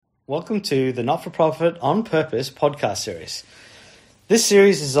Welcome to the Not-for-Profit on Purpose podcast series. This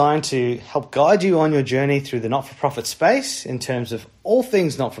series is designed to help guide you on your journey through the not-for-profit space in terms of all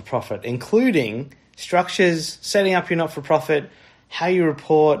things not-for-profit, including structures, setting up your not-for-profit, how you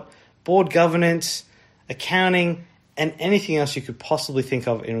report, board governance, accounting, and anything else you could possibly think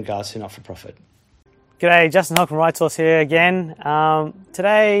of in regards to not-for-profit. G'day, Justin Hock from RightSource here again.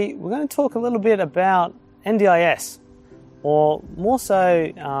 Today we're going to talk a little bit about NDIS, or more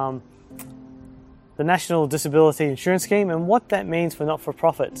so the National Disability Insurance Scheme and what that means for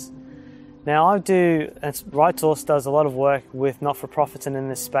not-for-profits. Now RightSource does a lot of work with not-for-profits and in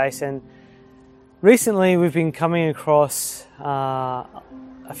this space, and recently we've been coming across a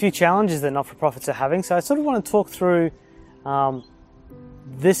few challenges that not-for-profits are having. So I sort of want to talk through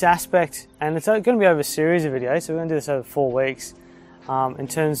this aspect, and it's going to be over a series of videos, so we're going to do this over 4 weeks, in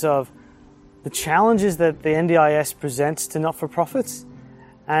terms of the challenges that the NDIS presents to not-for-profits.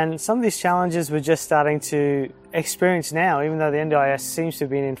 And some of these challenges we're just starting to experience now, even though the NDIS seems to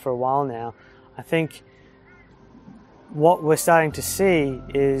have been in for a while now. I think what we're starting to see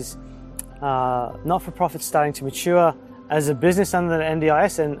is not-for-profits starting to mature as a business under the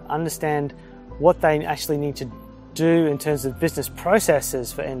NDIS and understand what they actually need to do in terms of business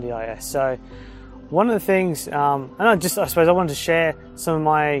processes for NDIS. So one of the things, I suppose I wanted to share some of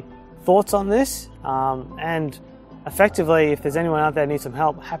my thoughts on this, and effectively, if there's anyone out there who needs some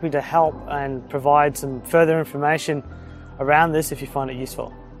help, happy to help and provide some further information around this if you find it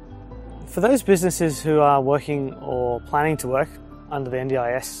useful. For those businesses who are working or planning to work under the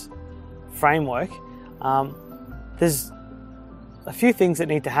NDIS framework, there's a few things that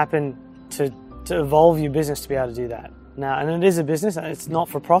need to happen to evolve your business to be able to do that. Now, and it is a business, and it's not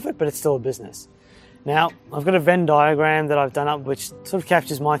for profit, but it's still a business. Now, I've got a Venn diagram that I've done up which sort of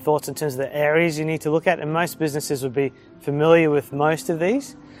captures my thoughts in terms of the areas you need to look at, and most businesses would be familiar with most of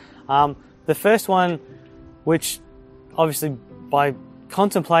these. The first one, which obviously by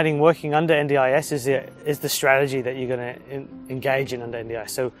contemplating working under NDIS is the strategy that you're going to engage in under NDIS.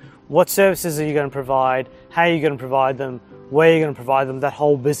 So what services are you going to provide, how are you going to provide them, where are you going to provide them, that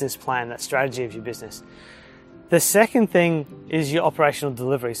whole business plan, that strategy of your business. The second thing is your operational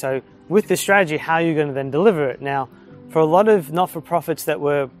delivery. So with the strategy, how are you going to then deliver it? Now, for a lot of not-for-profits that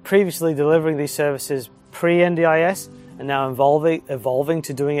were previously delivering these services pre-NDIS and now evolving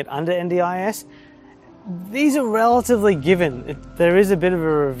to doing it under NDIS, these are relatively given. There is a bit of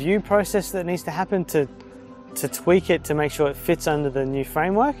a review process that needs to happen to tweak it to make sure it fits under the new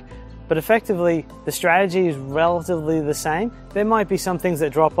framework. But effectively, the strategy is relatively the same. There might be some things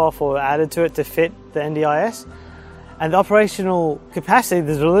that drop off or added to it to fit the NDIS. And the operational capacity,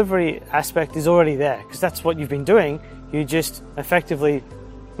 the delivery aspect is already there, because that's what you've been doing. You're just effectively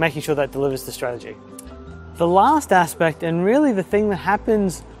making sure that delivers the strategy. The last aspect, and really the thing that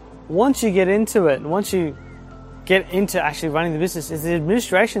happens once you get into it, and once you get into actually running the business, is the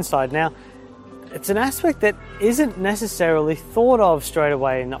administration side. Now, it's an aspect that isn't necessarily thought of straight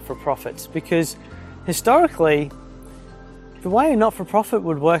away in not-for-profits, because historically, the way a not-for-profit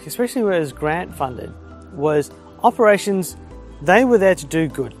would work, especially where it was grant funded, was operations. They were there to do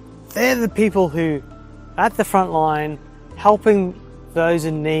good. They're the people who, at the front line, helping those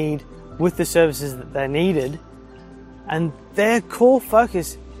in need with the services that they needed, and their core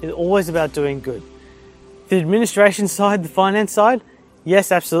focus is always about doing good. The administration side, the finance side,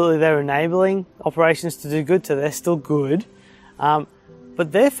 yes, absolutely, they're enabling operations to do good, so they're still good.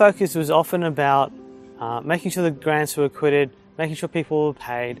 But their focus was often about making sure the grants were acquitted, making sure people were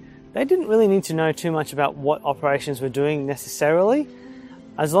paid. They didn't really need to know too much about what operations were doing necessarily.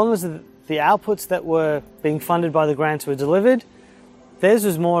 As long as the outputs that were being funded by the grants were delivered, theirs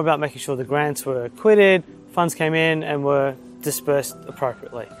was more about making sure the grants were acquitted, funds came in and were dispersed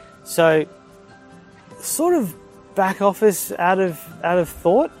appropriately. So, sort of back office out of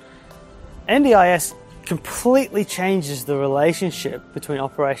thought. NDIS completely changes the relationship between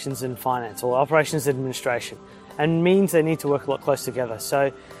operations and finance, or operations and administration, and means they need to work a lot closer together.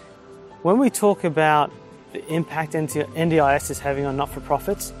 So when we talk about the impact NDIS is having on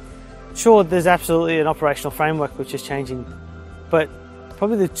not-for-profits, sure, there's absolutely an operational framework which is changing, but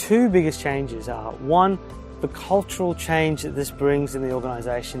probably the two biggest changes are, one, the cultural change that this brings in the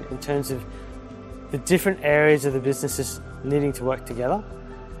organisation in terms of the different areas of the businesses needing to work together.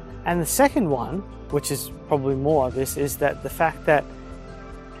 And the second one, which is probably more obvious, is that the fact that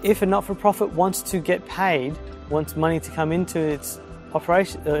if a not-for-profit wants to get paid, wants money to come into its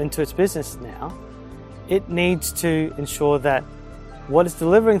operation, into its business now, it needs to ensure that what it's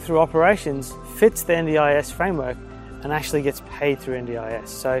delivering through operations fits the NDIS framework and actually gets paid through NDIS.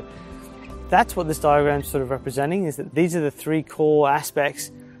 So that's what this diagram is sort of representing, is that these are the three core aspects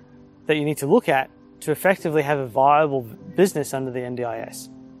that you need to look at to effectively have a viable business under the NDIS.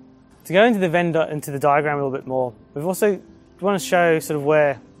 To go into the diagram a little bit more, we want to show sort of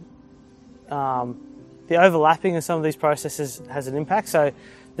where the overlapping of some of these processes has an impact. So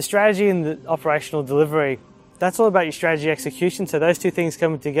the strategy and the operational delivery, that's all about your strategy execution. So those two things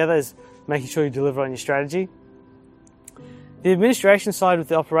coming together is making sure you deliver on your strategy. The administration side with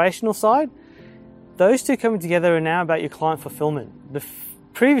the operational side, those two coming together are now about your client fulfillment.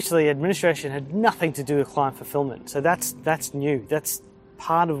 Previously, administration had nothing to do with client fulfillment. So that's new. That's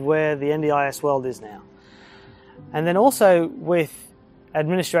part of where the NDIS world is now. And then also with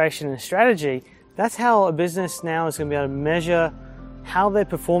administration and strategy, that's how a business now is going to be able to measure how they're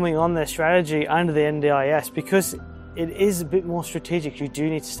performing on their strategy under the NDIS, because it is a bit more strategic. You do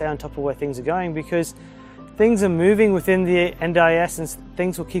need to stay on top of where things are going, because things are moving within the NDIS and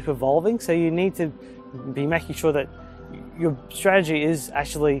things will keep evolving. So you need to be making sure that your strategy is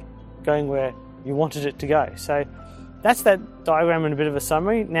actually going where you wanted it to go. So that's that diagram in a bit of a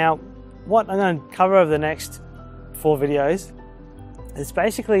summary. Now, what I'm going to cover over the next 4 videos is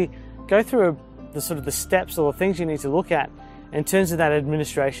basically go through the steps or the things you need to look at in terms of that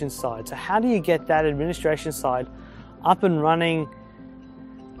administration side. So how do you get that administration side up and running?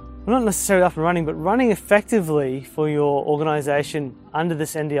 Well, not necessarily up and running, but running effectively for your organization under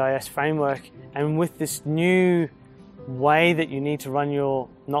this NDIS framework and with this new way that you need to run your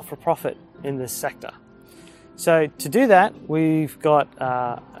not-for-profit in this sector. So to do that, we've got,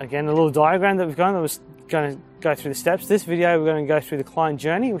 again, a little diagram that we've got that was going to go through the steps. This video, we're going to go through the client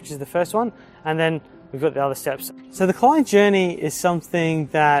journey, which is the first one, and then we've got the other steps. So the client journey is something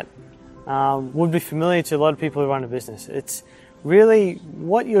that would be familiar to a lot of people who run a business. It's really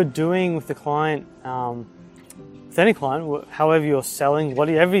what you're doing with the client, with any client, however you're selling,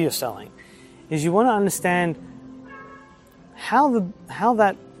 whatever you're selling, is you want to understand how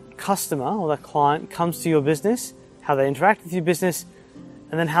that customer or that client comes to your business, how they interact with your business,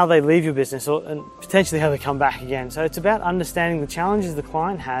 and then how they leave your business, and potentially how they come back again. So it's about understanding the challenges the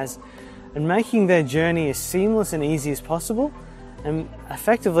client has and making their journey as seamless and easy as possible, and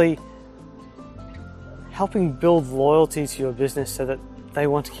effectively helping build loyalty to your business so that they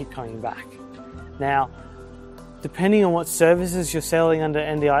want to keep coming back. Now, depending on what services you're selling under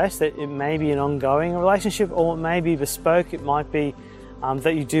NDIS, that it may be an ongoing relationship or it may be bespoke. It might be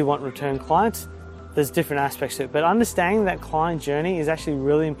that you do want return clients. There's different aspects to it, but understanding that client journey is actually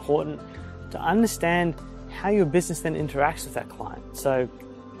really important to understand how your business then interacts with that client. So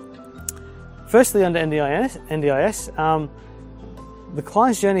firstly, under NDIS, the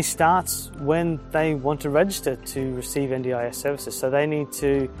client's journey starts when they want to register to receive NDIS services. So they need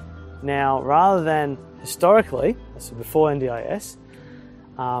to now, rather than historically, so before NDIS,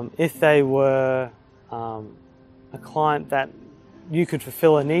 if they were a client that you could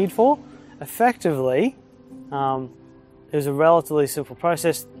fulfill a need for, effectively, it was a relatively simple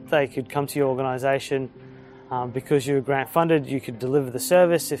process. They could come to your organisation because you were grant funded. You could deliver the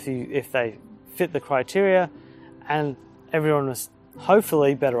service if they fit the criteria, and everyone was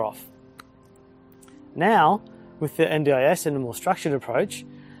hopefully better off. Now, with the NDIS and a more structured approach,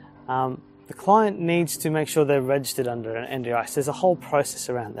 the client needs to make sure they're registered under an NDIS. There's a whole process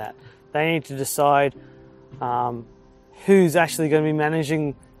around that. They need to decide who's actually going to be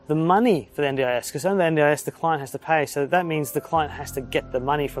managing the money for the NDIS, because under the NDIS the client has to pay, so that means the client has to get the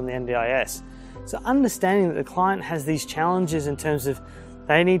money from the NDIS. So understanding that the client has these challenges in terms of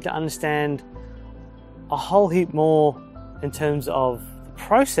they need to understand a whole heap more in terms of the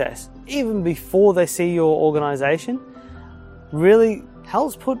process, even before they see your organisation, really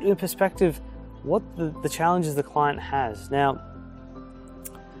helps put in perspective what the challenges the client has. Now,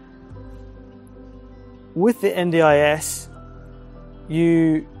 with the NDIS,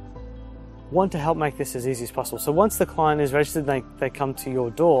 you want to help make this as easy as possible. So once the client is registered and they come to your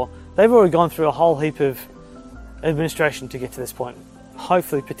door, they've already gone through a whole heap of administration to get to this point.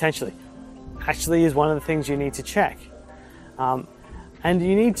 Hopefully, potentially. Actually is one of the things you need to check. And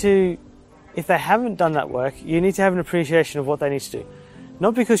you need to, if they haven't done that work, you need to have an appreciation of what they need to do.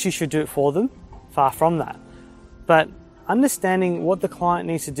 Not because you should do it for them, far from that, but understanding what the client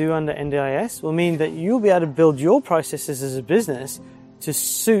needs to do under NDIS will mean that you'll be able to build your processes as a business to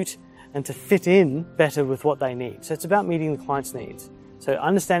suit and to fit in better with what they need. So it's about meeting the client's needs. So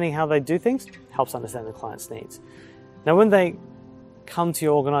understanding how they do things helps understand the client's needs. Now, when they come to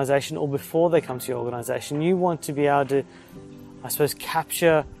your organisation or before they come to your organisation, you want to be able to, I suppose,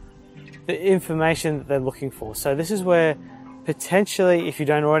 capture the information that they're looking for. So this is where potentially, if you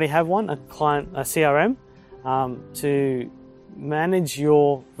don't already have one, a CRM, to manage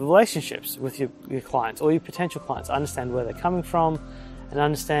your relationships with your clients or your potential clients, understand where they're coming from and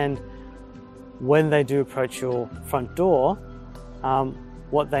understand when they do approach your front door,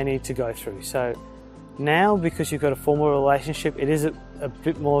 what they need to go through. So now, because you've got a formal relationship, it is a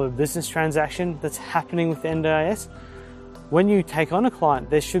bit more of a business transaction that's happening with the NDIS. When you take on a client,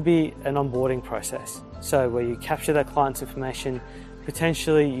 there should be an onboarding process. So where you capture that client's information,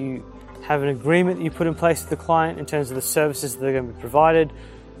 potentially you have an agreement that you put in place with the client in terms of the services that are going to be provided.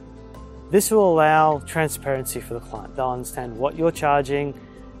 This will allow transparency for the client. They'll understand what you're charging,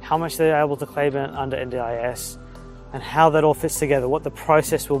 how much they're able to claim under NDIS, and how that all fits together, what the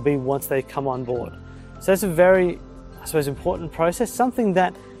process will be once they come on board. So it's a very, I suppose, important process, something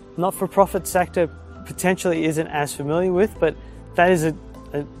that not-for-profit sector potentially isn't as familiar with, but that is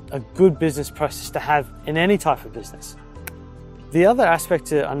a good business process to have in any type of business. The other aspect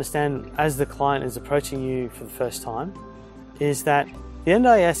to understand as the client is approaching you for the first time is that the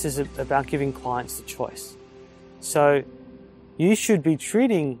NDIS is about giving clients the choice. So you should be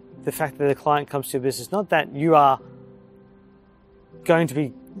treating the fact that the client comes to your business, not that you are going to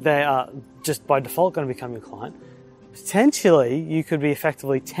be, they are just by default going to become your client. Potentially, you could be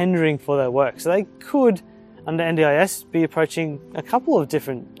effectively tendering for their work. So they could, under NDIS, be approaching a couple of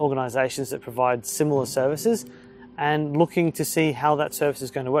different organisations that provide similar services and looking to see how that service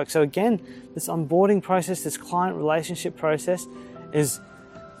is going to work. So again, this onboarding process, this client relationship process is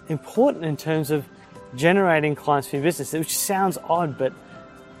important in terms of generating clients for your business, which sounds odd, but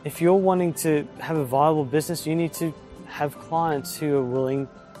if you're wanting to have a viable business, you need to have clients who are willing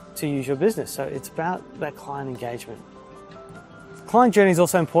to use your business. So it's about that client engagement. Client journey is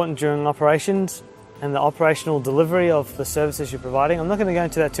also important during operations and the operational delivery of the services you're providing. I'm not going to go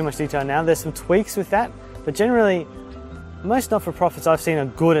into that too much detail now. There's some tweaks with that, but generally, most not-for-profits I've seen are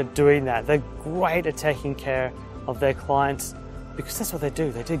good at doing that. They're great at taking care of their clients because that's what they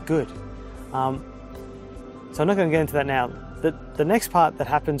do. They do good. So I'm not going to get into that now. The next part that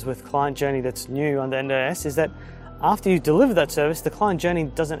happens with client journey that's new under NDIS is that after you deliver that service, the client journey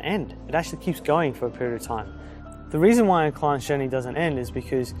doesn't end. It actually keeps going for a period of time. The reason why a client journey doesn't end is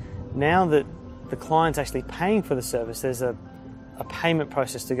because now that the client's actually paying for the service, there's a payment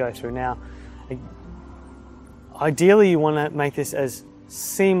process to go through. Now, ideally you want to make this as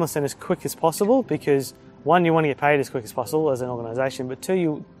seamless and as quick as possible because one, you want to get paid as quick as possible as an organisation, but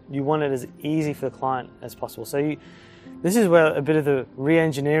two, you want it as easy for the client as possible. So this is where a bit of the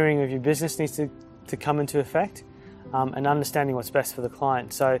re-engineering of your business needs to come into effect. And understanding what's best for the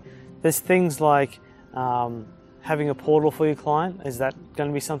client. So there's things like having a portal for your client. Is that going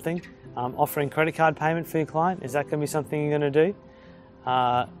to be something? Offering credit card payment for your client. Is that going to be something you're going to do?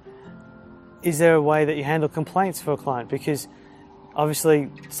 Is there a way that you handle complaints for a client? Because obviously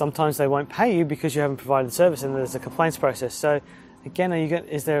sometimes they won't pay you because you haven't provided the service and there's a complaints process. So again,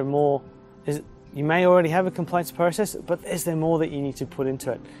 you may already have a complaints process, but is there more that you need to put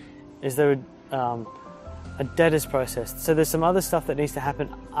into it? Is there a debtors process? So there's some other stuff that needs to happen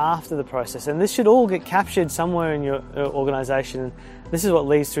after the process, and this should all get captured somewhere in your organisation. This is what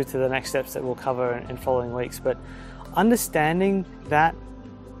leads through to the next steps that we'll cover in following weeks. But understanding that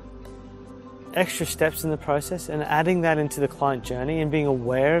extra steps in the process and adding that into the client journey and being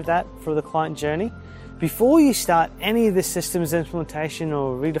aware of that for the client journey before you start any of the systems implementation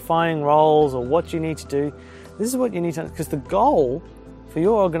or redefining roles or what you need to do, this is what you need to, because the goal for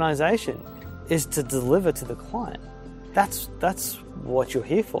your organisation is to deliver to the client. That's what you're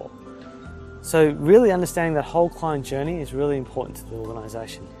here for. So really understanding that whole client journey is really important to the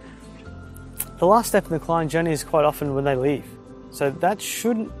organisation. The last step in the client journey is quite often when they leave. So that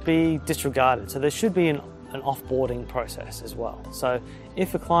shouldn't be disregarded. So there should be an offboarding process as well. So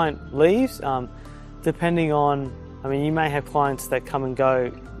if a client leaves, depending on, you may have clients that come and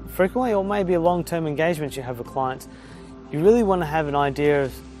go frequently, or maybe a long-term engagement you have with clients. You really want to have an idea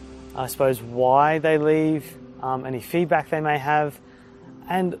of, I suppose, why they leave, any feedback they may have,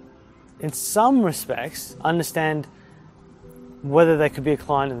 and in some respects, understand whether they could be a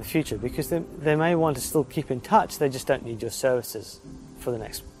client in the future, because they may want to still keep in touch, they just don't need your services for the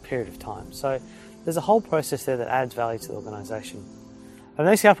next period of time. So there's a whole process there that adds value to the organisation. Over the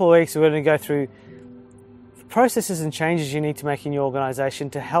next couple of weeks, we're going to go through the processes and changes you need to make in your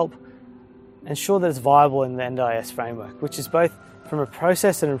organisation to help ensure that it's viable in the NDIS framework, which is both from a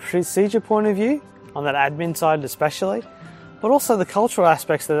process and a procedure point of view, on that admin side especially, but also the cultural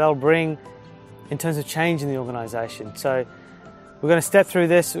aspects that they'll bring in terms of change in the organisation. So we're going to step through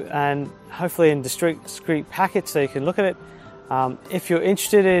this and hopefully in discrete packets so you can look at it. If you're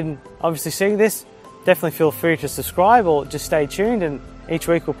interested in obviously seeing this, definitely feel free to subscribe or just stay tuned, and each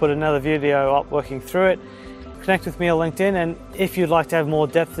week we'll put another video up working through it. Connect with me on LinkedIn, and if you'd like to have more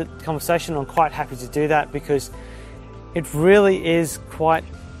depth conversation, I'm quite happy to do that, because It really is quite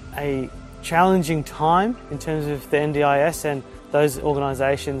a challenging time in terms of the NDIS and those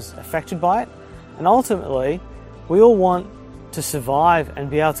organisations affected by it. And ultimately, we all want to survive and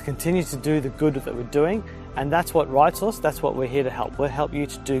be able to continue to do the good that we're doing. And that's what RightSource, that's what we're here to help. We'll help you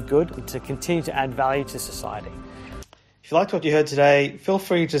to do good and to continue to add value to society. If you liked what you heard today, feel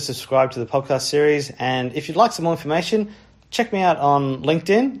free to subscribe to the podcast series. And if you'd like some more information, check me out on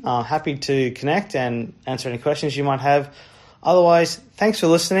LinkedIn. I'm happy to connect and answer any questions you might have. Otherwise, thanks for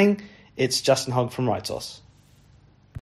listening. It's Justin Hogg from RightSource.